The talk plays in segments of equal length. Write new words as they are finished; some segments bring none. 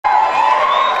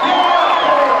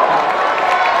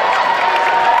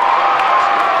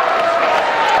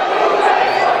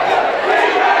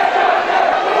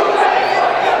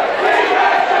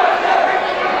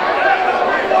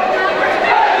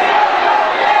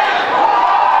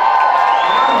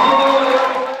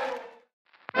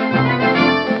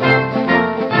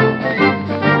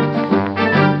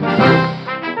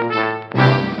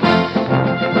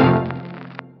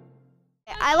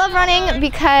running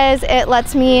because it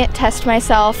lets me test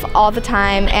myself all the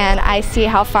time, and I see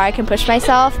how far I can push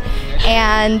myself,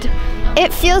 and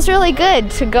it feels really good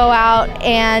to go out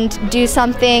and do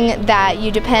something that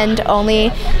you depend only.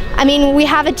 I mean, we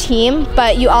have a team,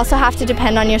 but you also have to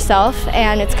depend on yourself,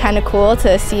 and it's kind of cool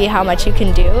to see how much you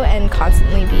can do and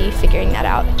constantly be figuring that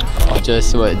out.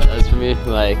 Just what it does for me,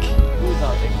 like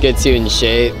gets you in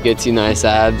shape, gets you nice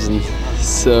abs and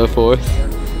so forth.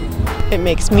 It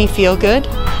makes me feel good,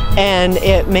 and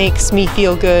it makes me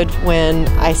feel good when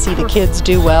I see the kids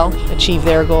do well, achieve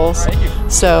their goals.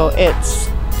 So it's,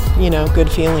 you know,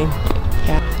 good feeling.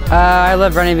 Yeah. I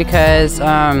love running because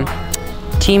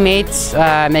teammates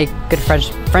make good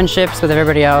friendships with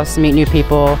everybody else, meet new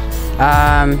people,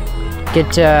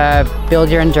 get to build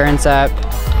your endurance up.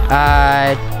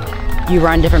 You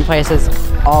run different places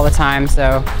all the time,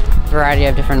 so variety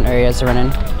of different areas to run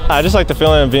in. I just like the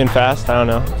feeling of being fast. I don't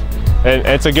know.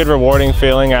 It's a good rewarding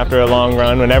feeling after a long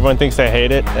run when everyone thinks they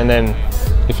hate it, and then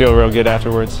you feel real good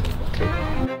afterwards.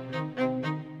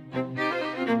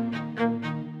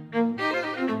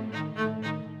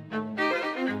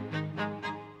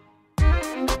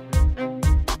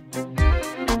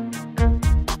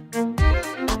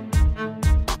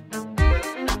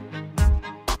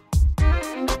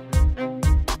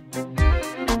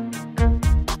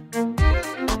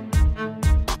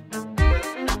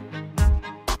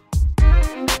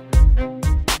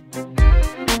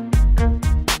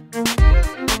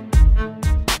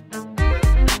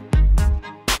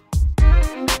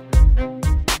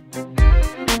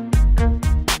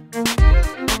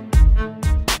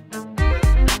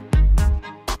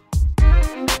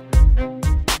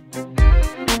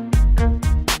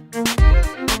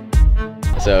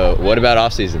 So, what about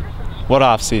off season? What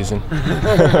off season?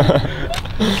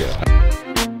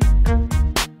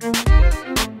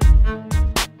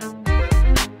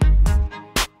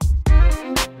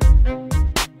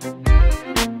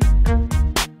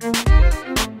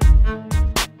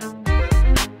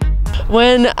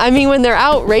 When they're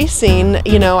out racing,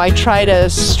 you know, I try to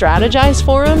strategize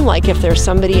for them. Like if there's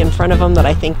somebody in front of them that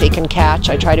I think they can catch,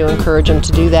 I try to encourage them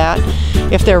to do that.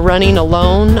 If they're running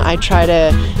alone, I try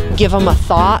to give them a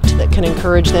thought that can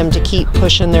encourage them to keep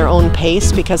pushing their own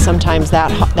pace, because sometimes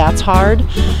that's hard.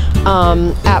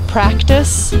 At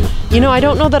practice, you know, I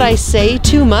don't know that I say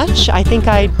too much. I think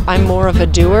I'm more of a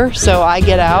doer, so I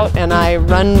get out and I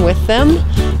run with them.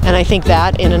 And I think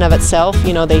that in and of itself,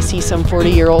 you know, they see some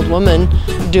 40-year-old woman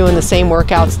doing the same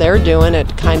workouts they're doing,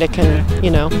 it kind of can,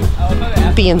 you know,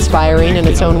 be inspiring in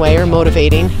its own way, or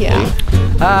motivating, yeah.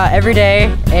 Every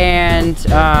day, and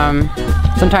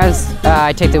sometimes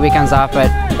I take the weekends off, but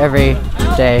every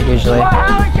day usually.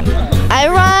 I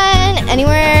run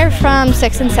anywhere from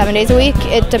 6 and 7 days a week.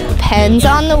 It depends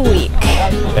on the week.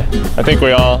 Yeah, I think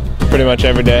we all, pretty much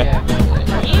every day.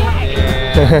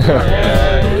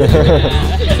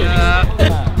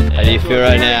 How do you feel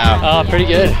right now? Pretty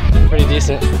good. Pretty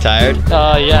decent. Tired?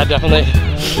 Yeah, definitely.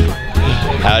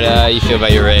 How do you feel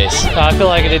about your race? I feel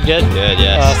like I did good. Good,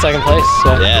 yes. Second place.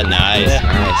 So. Yeah, nice, Yeah.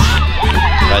 nice.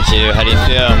 How about you? How do you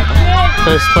feel?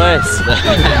 First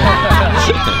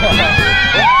place.